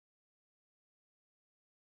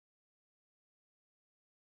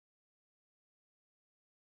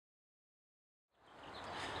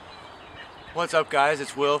What's up, guys?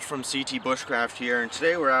 It's Will from CT Bushcraft here, and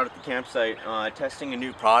today we're out at the campsite testing a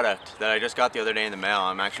new product that I just got the other day in the mail.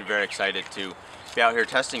 I'm actually very excited to be out here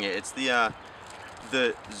testing it. It's the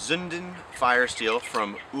Zünden fire steel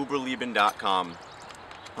from Überleben.com.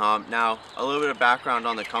 Now, a little bit of background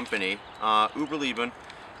on the company. Überleben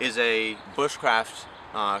is a bushcraft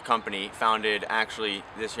company founded actually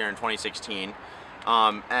this year in 2016.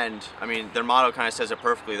 And I mean, their motto kind of says it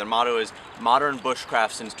perfectly. Their motto is modern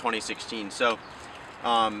bushcraft since 2016. So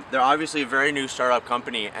they're obviously a very new startup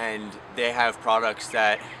company, and they have products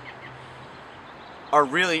that are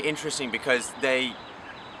really interesting because they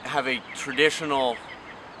have a traditional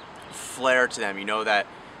flair to them, you know, that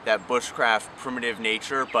bushcraft primitive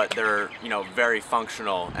nature, but they're, you know, very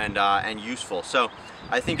functional and useful. So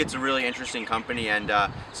I think it's a really interesting company, and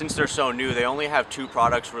since they're so new, they only have 2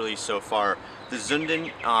 products released so far. The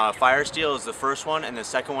Zünden fire steel is the first one, and the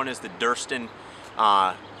second one is the Dursten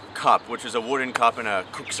cup, which is a wooden cup in a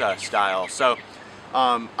kuksa style. So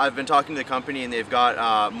I've been talking to the company, and they've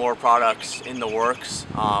got more products in the works,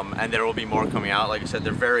 and there will be more coming out. Like I said,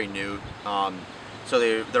 they're very new, so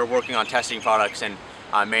they're working on testing products and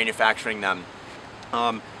manufacturing them.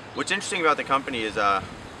 What's interesting about the company is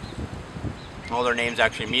all their names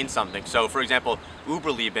actually mean something. So for example,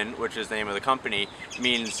 Überleben, which is the name of the company,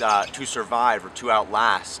 means to survive or to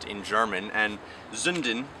outlast in German, and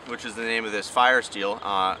Zünden, which is the name of this fire steel,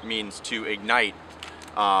 means to ignite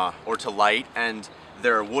or to light, and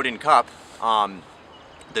their wooden cup,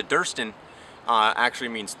 the Dursten, actually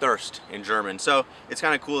means thirst in German. So it's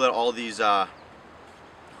kind of cool that all these all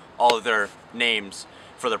of their names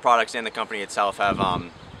for their products and the company itself have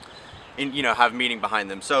have meaning behind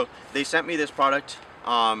them. So they sent me this product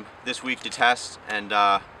this week to test, and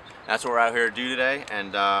that's what we're out here to do today,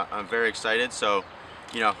 and I'm very excited. So,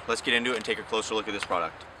 you know, let's get into it and take a closer look at this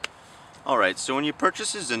product. Alright, so when you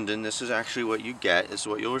purchase a Zünden, this is actually what you get. This is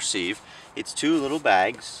what you'll receive. It's 2 little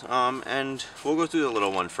bags, and we'll go through the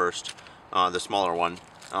little one first, the smaller one,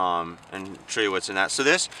 and show you what's in that. So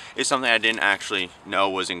this is something I didn't actually know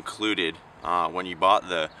was included when you bought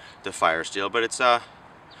the fire steel, but it's a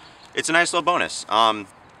nice little bonus.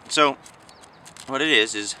 So what it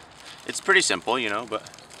is it's pretty simple, you know, but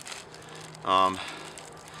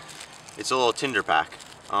it's a little tinder pack,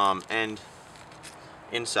 and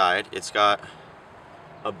inside it's got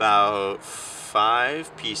about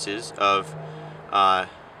 5 pieces of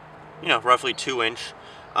roughly 2-inch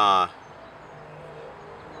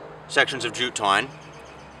sections of jute twine,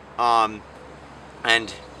 and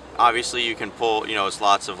obviously you can pull, you know, it's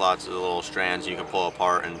lots of little strands you can pull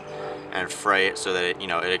apart and fray it so that it, you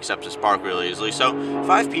know, it accepts a spark really easily. So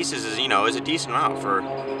 5 pieces is, you know, is a decent amount for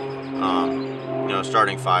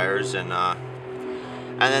starting fires, and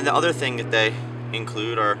then the other thing that they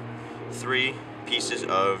include are 3 pieces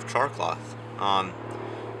of char cloth,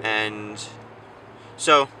 and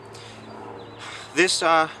so this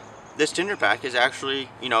tinder pack is actually,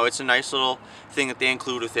 you know, it's a nice little thing that they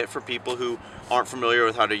include with it for people who aren't familiar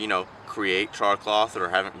with how to, you know, create char cloth or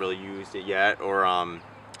haven't really used it yet, or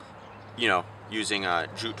using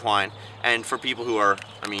jute twine, and for people who are,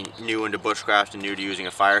 I mean, new into bushcraft and new to using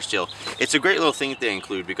a fire steel. It's a great little thing that they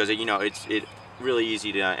include because it, you know, it's really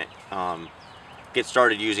easy to get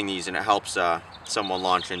started using these, and it helps someone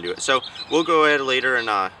launch into it. So we'll go ahead later and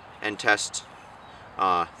test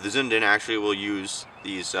the Zünden. Actually, we'll use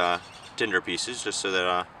these tinder pieces just so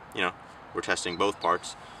that you know, we're testing both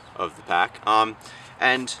parts of the pack.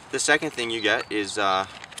 And the second thing you get is the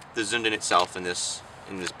Zünden itself in this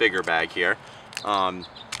bigger bag here.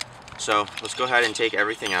 So let's go ahead and take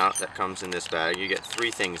everything out that comes in this bag. You get 3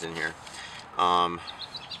 things in here.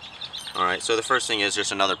 Alright, so the first thing is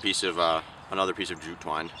just another piece of jute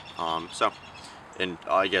twine. And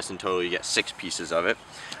I guess in total you get 6 pieces of it.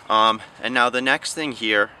 And now the next thing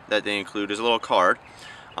here that they include is a little card.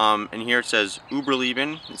 And here it says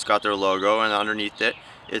Überleben. It's got their logo, and underneath it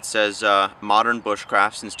says modern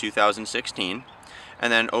bushcraft since 2016.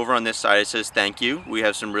 And then over on this side it says, thank you, we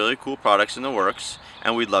have some really cool products in the works,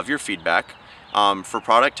 and we'd love your feedback. For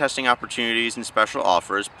product testing opportunities and special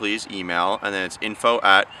offers, please email, and then it's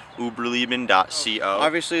info@überleben.co.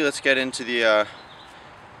 Obviously, let's get into the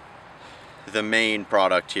main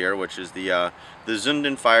product here, which is the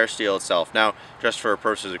Zünden fire steel itself. Now, just for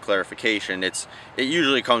purposes of clarification, it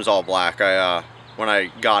usually comes all black. When I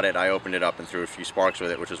got it, I opened it up and threw a few sparks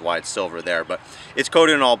with it, which is why it's silver there. But it's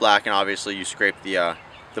coated in all black, and obviously you scrape the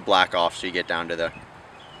black off so you get down to the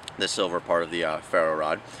silver part of the ferro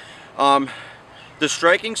rod. The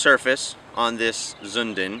striking surface on this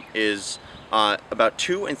Zünden is about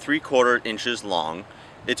 2 3/4 inches long.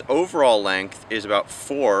 Its overall length is about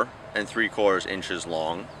 4 3/4 inches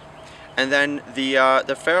long, And then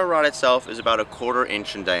the ferro rod itself is about 1/4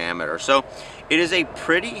 inch in diameter. So it is a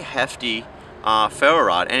pretty hefty ferro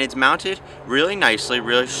rod, and it's mounted really nicely,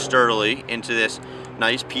 really sturdily into this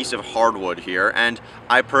nice piece of hardwood here. And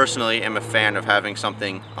I personally am a fan of having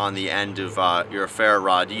something on the end of your ferro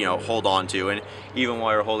rod, you know, hold on to. And even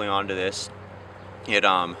while you're holding on to this,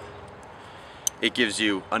 it gives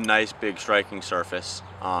you a nice big striking surface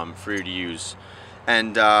for you to use.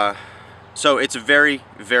 And so it's a very,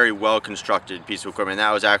 very well constructed piece of equipment.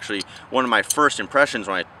 That was actually one of my first impressions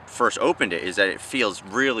when I first opened it, is that it feels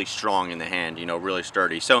really strong in the hand, you know, really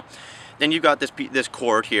sturdy. So then you've got this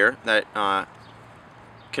cord here that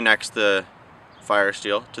connects the fire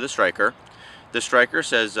steel to the striker. The striker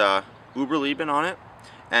says Überleben on it,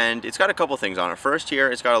 and it's got a couple things on it. First, here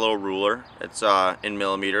it's got a little ruler. It's in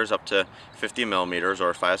millimeters, up to 50 millimeters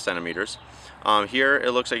or 5 centimeters. Here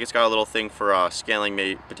it looks like it's got a little thing for scaling,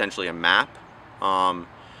 maybe potentially a map. And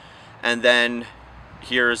then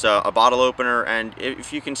here's a bottle opener, and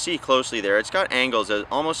if you can see closely there, it's got angles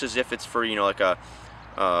almost as if it's for, you know, like a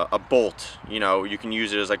bolt. You know, you can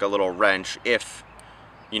use it as like a little wrench if,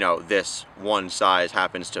 you know, this one size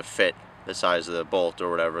happens to fit the size of the bolt or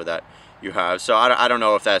whatever that you have. So I don't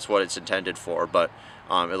know if that's what it's intended for, but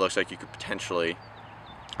it looks like you could potentially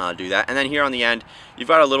do that. And then here on the end, you've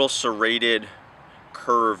got a little serrated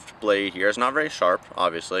curved blade here. It's not very sharp,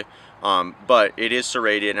 obviously, but it is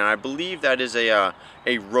serrated, and I believe that is a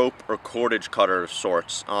rope or cordage cutter of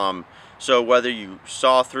sorts. So whether you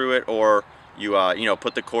saw through it or you you know,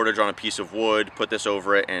 put the cordage on a piece of wood, put this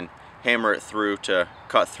over it, and hammer it through to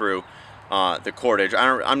cut through the cordage.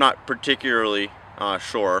 I'm not particularly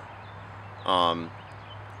sure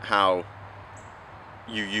how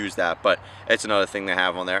you use that, but it's another thing they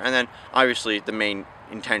have on there. And then obviously the main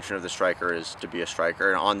intention of the striker is to be a striker,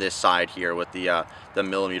 and on this side here with the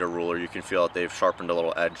millimeter ruler, you can feel that they've sharpened a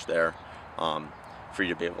little edge there for you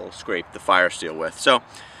to be able to scrape the fire steel with. So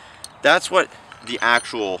that's what the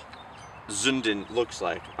actual Zünden looks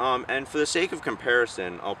like. And for the sake of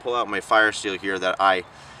comparison, I'll pull out my fire steel here that I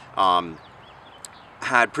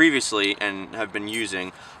had previously and have been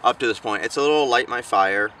using up to this point. It's a little light my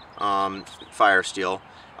fire steel.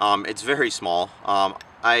 It's very small.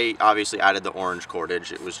 I obviously added the orange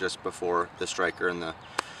cordage. It was just before the striker and the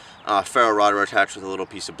ferro rod were attached with a little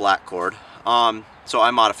piece of black cord. So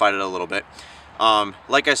I modified it a little bit.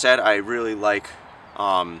 Like I said, I really like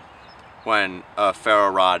when a ferro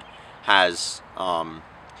rod has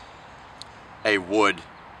a wood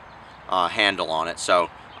handle on it. So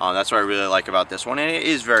that's what I really like about this one, and it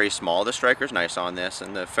is very small. The striker's nice on this,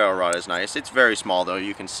 and the ferro rod is nice. It's very small, though.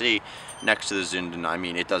 You can see next to the Zünden, I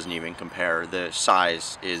mean, it doesn't even compare. The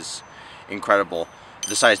size is incredible.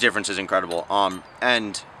 The size difference is incredible.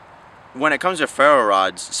 And when it comes to ferro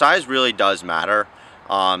rods, size really does matter.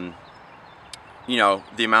 You know,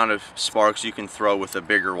 the amount of sparks you can throw with a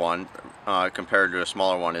bigger one compared to a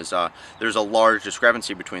smaller one is there's a large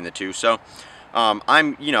discrepancy between the two. So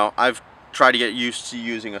I've tried to get used to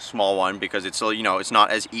using a small one because it's, you know, it's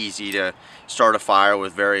not as easy to start a fire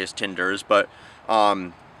with various tinders. But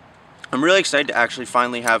I'm really excited to actually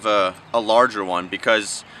finally have a larger one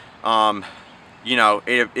because you know,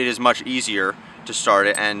 it is much easier to start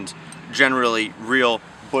it, and generally real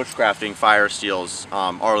bushcrafting fire steels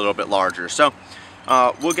are a little bit larger. So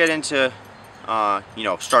we'll get into you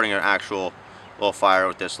know, starting an actual little fire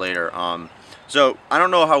with this later. So I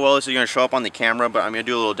don't know how well this is going to show up on the camera, but I'm going to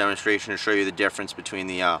do a little demonstration to show you the difference between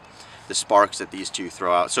the sparks that these two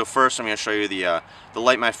throw out. So first I'm going to show you the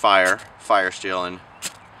light my fire steel, and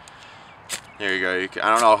there you go. I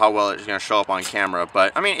don't know how well it's going to show up on camera,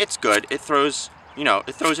 but I mean, it's good. It throws, you know,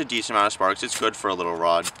 it throws a decent amount of sparks. It's good for a little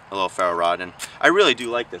rod, a little ferro rod, and I really do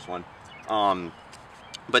like this one.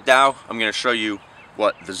 But now I'm going to show you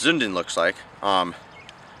what the Zünden looks like.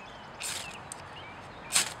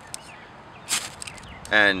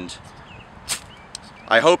 And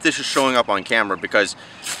I hope this is showing up on camera, because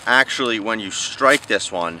actually when you strike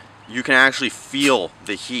this one, you can actually feel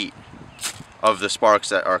the heat of the sparks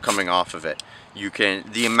that are coming off of it.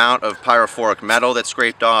 The amount of pyrophoric metal that's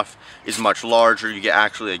scraped off is much larger. You get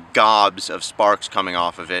actually gobs of sparks coming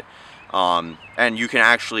off of it. And you can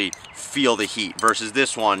actually feel the heat, versus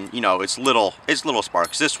this one, you know, it's little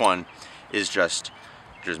sparks. This one is just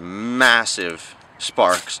massive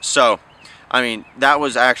sparks. So I mean, that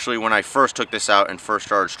was actually when I first took this out and first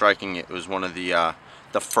started striking it, was one of the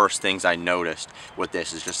first things I noticed with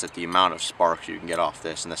this, is just that the amount of sparks you can get off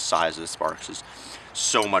this and the size of the sparks is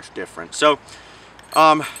so much different. So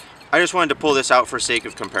I just wanted to pull this out for sake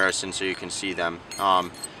of comparison so you can see them.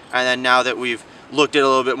 And then now that we've looked at a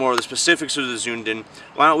little bit more of the specifics of the Zünden,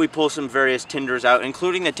 why don't we pull some various tinders out,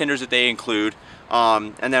 including the tinders that they include.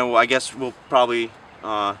 And then I guess we'll probably,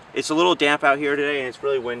 it's a little damp out here today and it's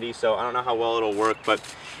really windy, so I don't know how well it'll work, but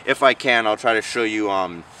if I can, I'll try to show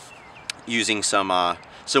you using some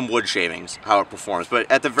wood shavings, how it performs.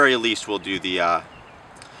 But at the very least, we'll do the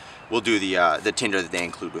tinder that they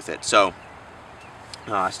include with it. So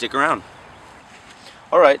stick around.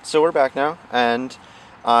 All right, so we're back now, and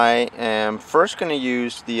I am first going to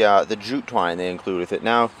use the jute twine they include with it.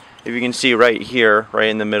 Now, if you can see right here, right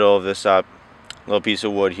in the middle of this little piece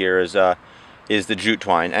of wood here is the jute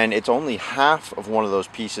twine, and it's only half of one of those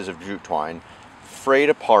pieces of jute twine, frayed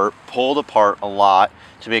apart, pulled apart a lot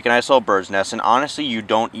to make a nice little bird's nest. And honestly, you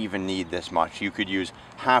don't even need this much. You could use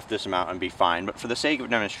half this amount and be fine, but for the sake of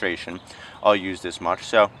demonstration, I'll use this much.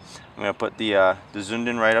 So I'm going to put the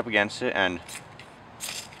Zünden right up against it and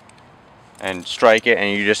strike it,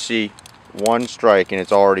 and you just see one strike and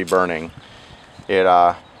it's already burning.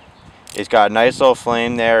 It's got a nice little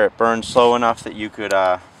flame there. It burns slow enough that you could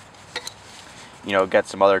you know, get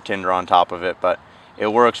some other tinder on top of it, but it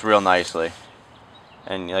works real nicely.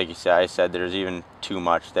 And like you said, I said there's even too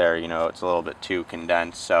much there, you know, it's a little bit too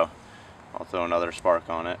condensed, so I'll throw another spark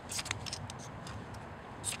on it.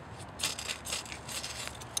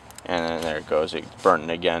 And then there it goes, it's burning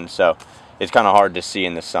again. So it's kind of hard to see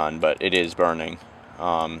in the sun, but it is burning,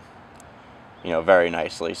 you know, very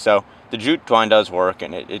nicely. So the jute twine does work,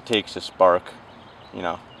 and it takes a spark, you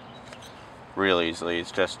know, real easily.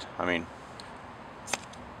 It's just, I mean,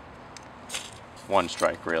 one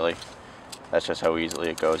strike really. That's just how easily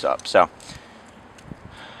it goes up. So,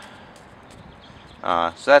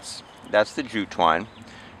 that's the jute twine.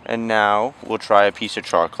 And now we'll try a piece of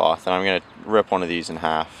char cloth, and I'm gonna rip one of these in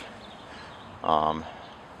half, and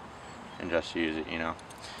just use it. You know,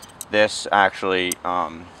 this actually,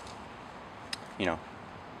 you know,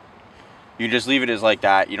 you just leave it as like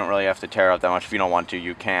that. You don't really have to tear up that much. If you don't want to,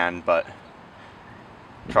 you can, but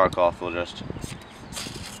char cloth will just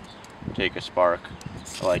take a spark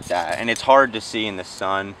like that. And it's hard to see in the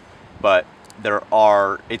sun, but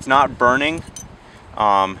it's not burning,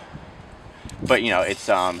 but you know, it's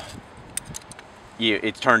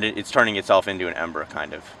turning itself into an ember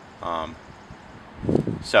kind of.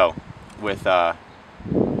 So with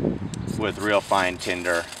real fine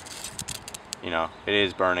tinder, you know, it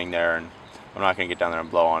is burning there, and I'm not gonna get down there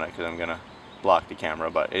and blow on it because I'm gonna block the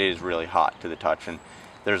camera, but it is really hot to the touch, and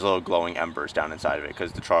there's little glowing embers down inside of it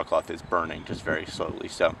because the char cloth is burning just very slowly.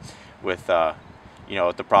 So with you know,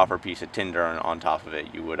 with the proper piece of tinder on top of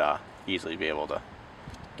it, you would easily be able to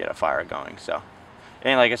get a fire going. So,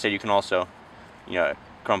 and like I said, you can also, you know,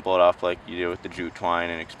 crumple it up like you do with the jute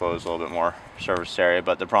twine and expose a little bit more surface area.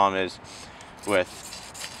 But the problem is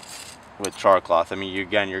with char cloth, I mean, you're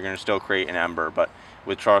going to still create an ember, but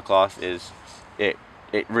with char cloth is it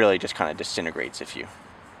really just kind of disintegrates if you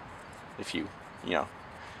know,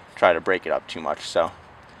 try to break it up too much. So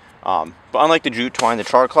but unlike the jute twine, the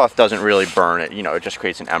char cloth doesn't really burn it, you know, it just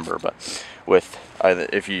creates an ember. But with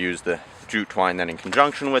if you use the jute twine then in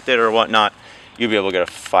conjunction with it or whatnot, you'll be able to get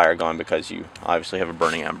a fire going because you obviously have a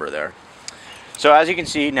burning ember there. So as you can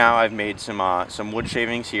see, now I've made some wood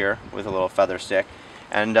shavings here with a little feather stick,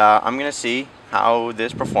 and I'm gonna see how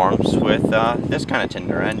this performs with this kind of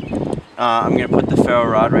tinder. And I'm gonna put the ferro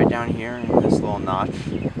rod right down here in this little notch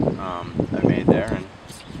I made there, and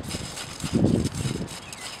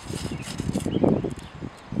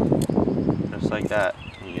just like that,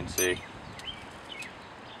 you can see.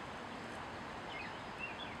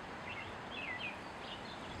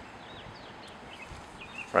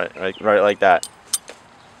 Right like that.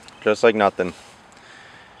 Just like nothing.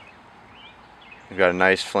 We've got a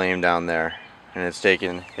nice flame down there, and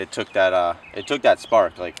it took that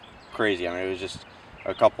spark like crazy. I mean, it was just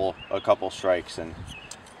a couple strikes, and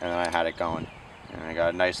then I had it going, and I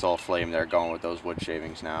got a nice little flame there going with those wood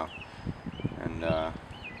shavings now. And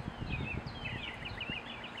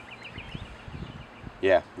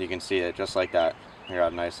yeah, you can see it just like that. I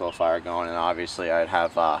got a nice little fire going, and obviously I'd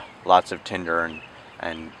have lots of tinder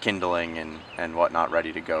and kindling and whatnot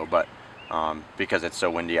ready to go, but because it's so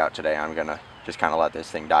windy out today, I'm gonna just kind of let this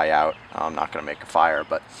thing die out. I'm not gonna make a fire,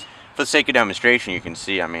 but for the sake of demonstration, you can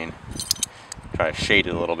see, I mean, try to shade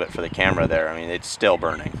it a little bit for the camera there. I mean, it's still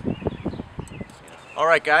burning.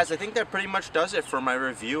 Alright guys, I think that pretty much does it for my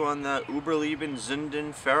review on the Überleben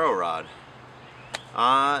Zünden ferro rod.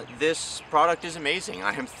 This product is amazing.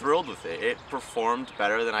 I am thrilled with it. It performed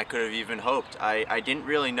better than I could have even hoped. I didn't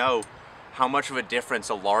really know how much of a difference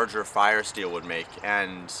a larger fire steel would make,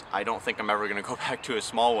 and I don't think I'm ever going to go back to a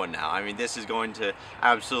small one now. I mean, this is going to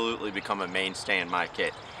absolutely become a mainstay in my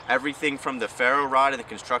kit. Everything from the ferro rod and the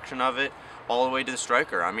construction of it all the way to the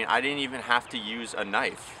striker. I mean, I didn't even have to use a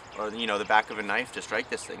knife or, you know, the back of a knife to strike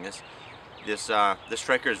this thing. This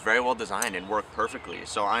striker is very well designed and worked perfectly.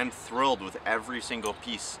 So I'm thrilled with every single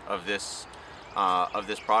piece of this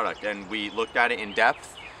product, and we looked at it in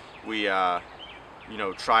depth. We you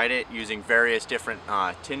know, tried it using various different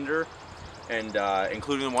tinder, and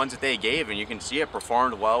including the ones that they gave, and you can see it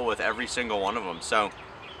performed well with every single one of them. So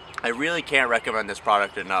I really can't recommend this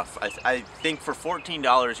product enough. I think for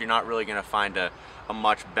 $14 you're not really going to find a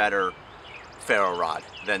much better ferro rod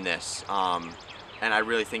than this, and I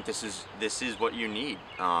really think this is what you need,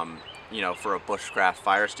 you know, for a Bushcraft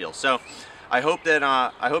fire steel. So I hope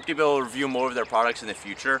to be able to review more of their products in the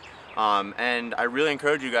future. And I really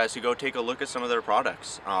encourage you guys to go take a look at some of their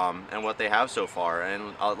products and what they have so far.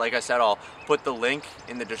 And like I said, I'll put the link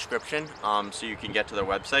in the description so you can get to their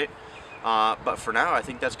website. But for now, I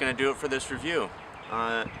think that's going to do it for this review.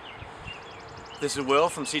 This is Will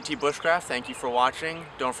from CT Bushcraft. Thank you for watching.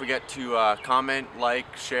 Don't forget to comment,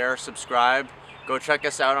 like, share, subscribe. Go check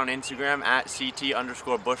us out on Instagram at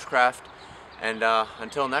CT_Bushcraft. And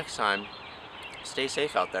until next time, stay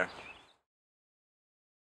safe out there.